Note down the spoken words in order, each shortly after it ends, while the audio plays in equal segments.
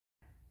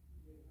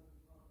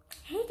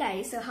Hey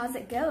guys, so how's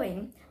it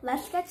going?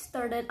 Let's get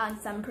started on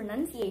some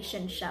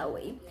pronunciation, shall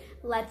we?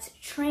 Let's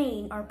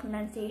train our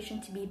pronunciation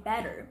to be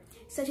better.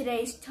 So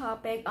today's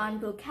topic on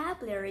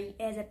vocabulary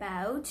is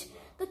about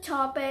the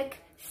topic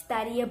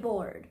study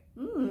abroad.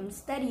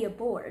 Study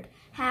abroad.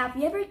 Have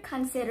you ever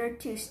considered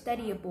to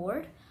study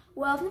abroad?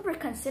 Well, I've never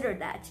considered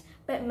that,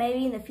 but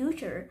maybe in the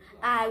future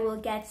I will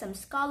get some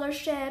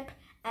scholarship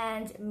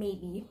and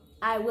maybe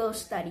I will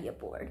study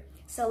abroad.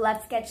 So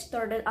let's get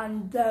started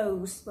on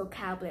those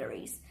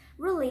vocabularies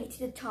related to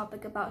the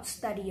topic about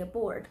study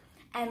abroad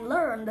and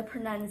learn the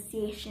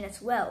pronunciation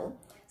as well.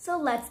 So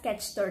let's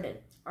get started.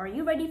 Are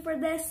you ready for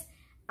this?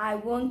 I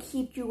won't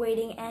keep you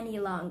waiting any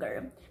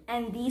longer.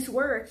 And these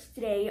words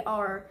today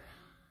are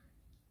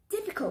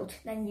difficult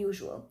than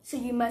usual, so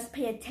you must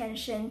pay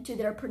attention to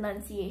their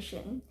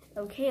pronunciation.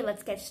 Okay,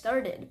 let's get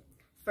started.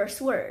 First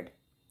word,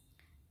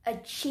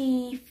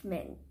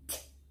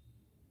 achievement.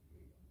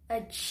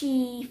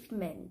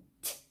 Achievement.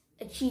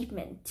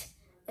 Achievement.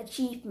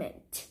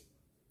 Achievement.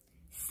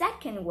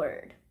 Second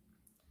word,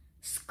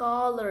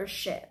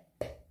 scholarship.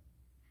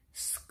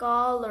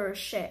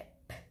 Scholarship.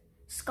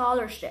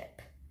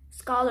 Scholarship.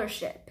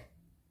 Scholarship.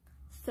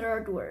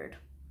 Third word,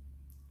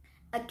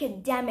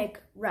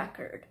 academic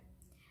record.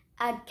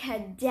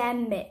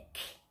 Academic.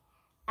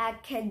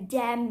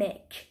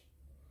 Academic.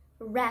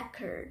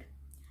 Record.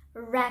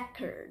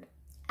 Record.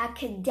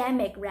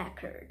 Academic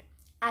record.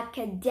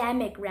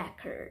 Academic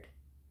record.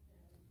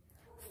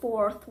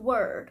 Fourth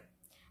word,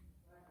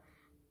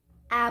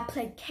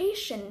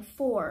 application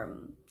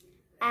form.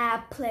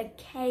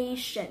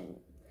 Application.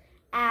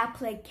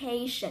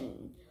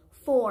 Application.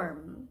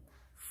 Form.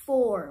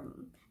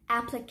 Form.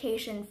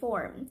 Application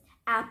form.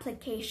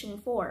 Application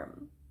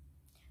form.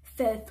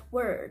 Fifth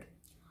word,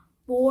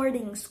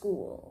 boarding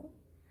school.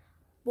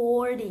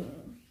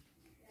 Boarding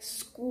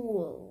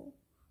school.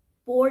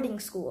 Boarding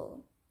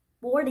school.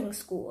 Boarding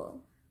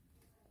school.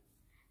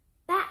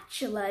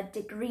 Bachelor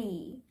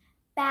degree.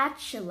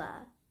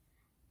 Bachelor.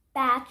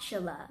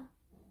 Bachelor.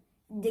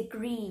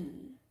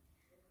 Degree.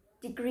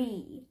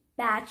 Degree.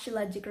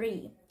 Bachelor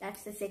degree.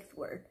 That's the sixth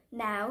word.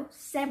 Now,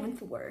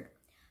 seventh word,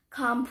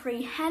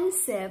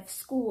 comprehensive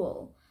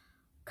school.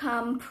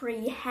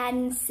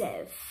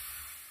 Comprehensive.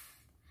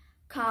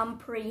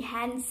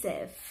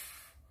 Comprehensive.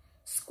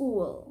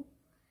 School.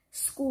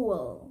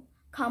 School.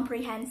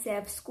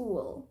 Comprehensive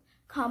school.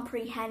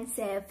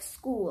 Comprehensive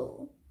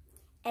school.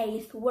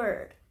 Eighth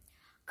word,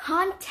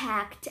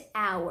 contact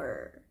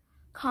hour.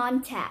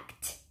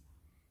 Contact.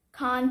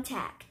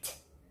 Contact.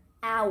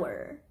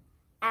 Hour.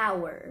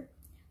 Hour.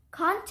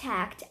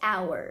 Contact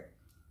hour.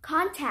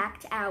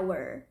 Contact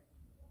hour.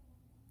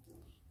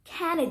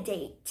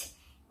 Candidate.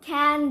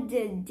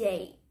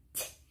 Candidate.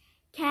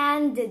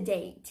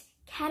 Candidate.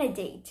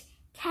 Candidate.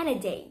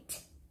 Candidate.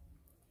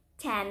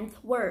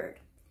 Tenth word,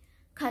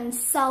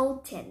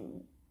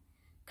 consultant.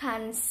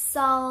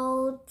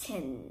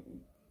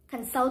 Consultant.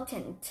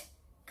 Consultant.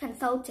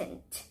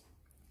 Consultant.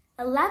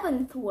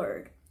 11th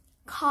word,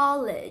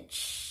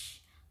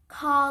 college.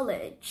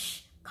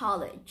 College.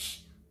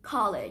 College.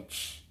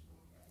 College.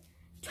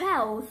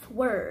 12th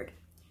word,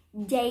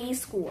 day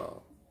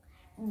school.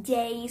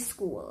 Day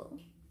school.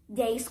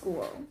 Day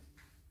school.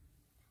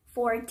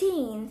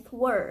 14th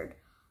word,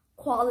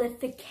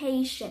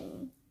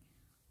 qualification.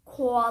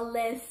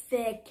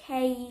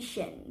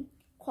 Qualification.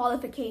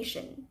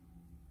 Qualification.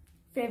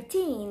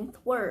 15th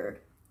word,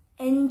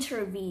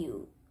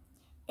 interview.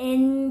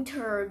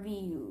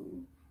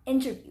 Interview.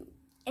 Interview.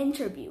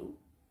 Interview.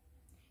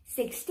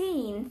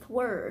 16th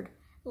word,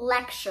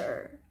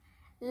 lecture.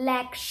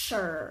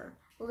 Lecture.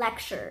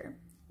 Lecture.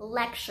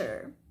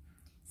 Lecture.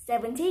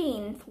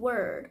 17th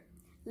word,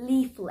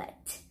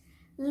 leaflet.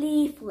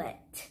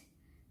 Leaflet.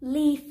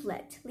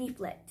 Leaflet.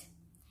 Leaflet.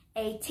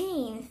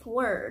 18th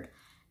word,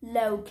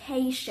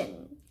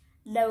 location.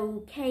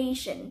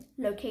 Location.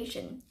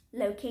 Location.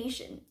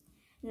 Location.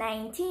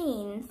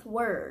 19th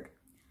word,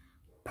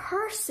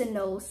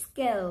 personal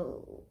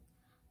skill.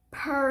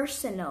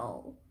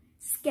 Personal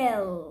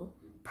skill.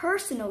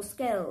 Personal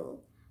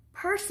skill.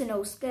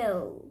 Personal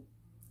skill.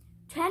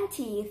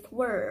 20th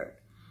word,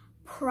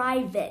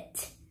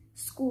 private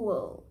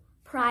school.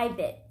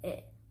 Private.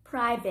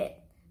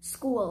 Private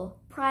school.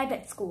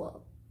 Private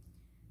school.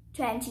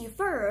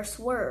 21st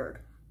word,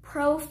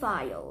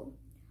 profile.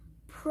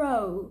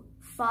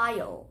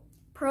 Profile.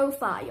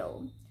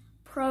 Profile.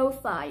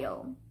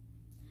 Profile.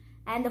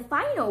 And the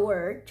final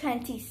word,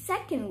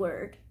 22nd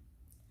word,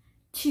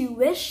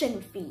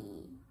 tuition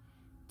fee.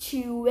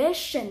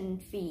 Tuition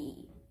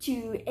fee.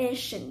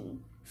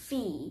 Tuition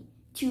fee.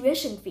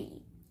 Tuition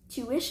fee.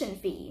 Tuition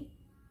fee.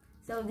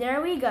 So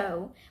there we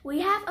go. We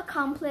have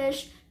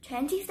accomplished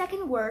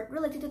 22nd word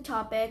related to the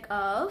topic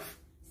of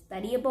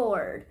study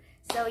abroad.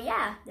 So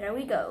yeah, there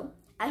we go.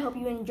 I hope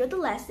you enjoyed the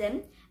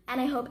lesson, and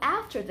I hope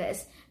after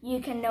this you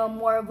can know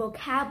more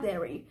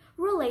vocabulary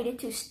related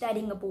to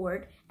studying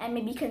abroad and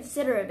maybe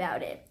consider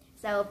about it.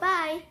 So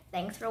bye!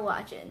 Thanks for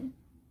watching.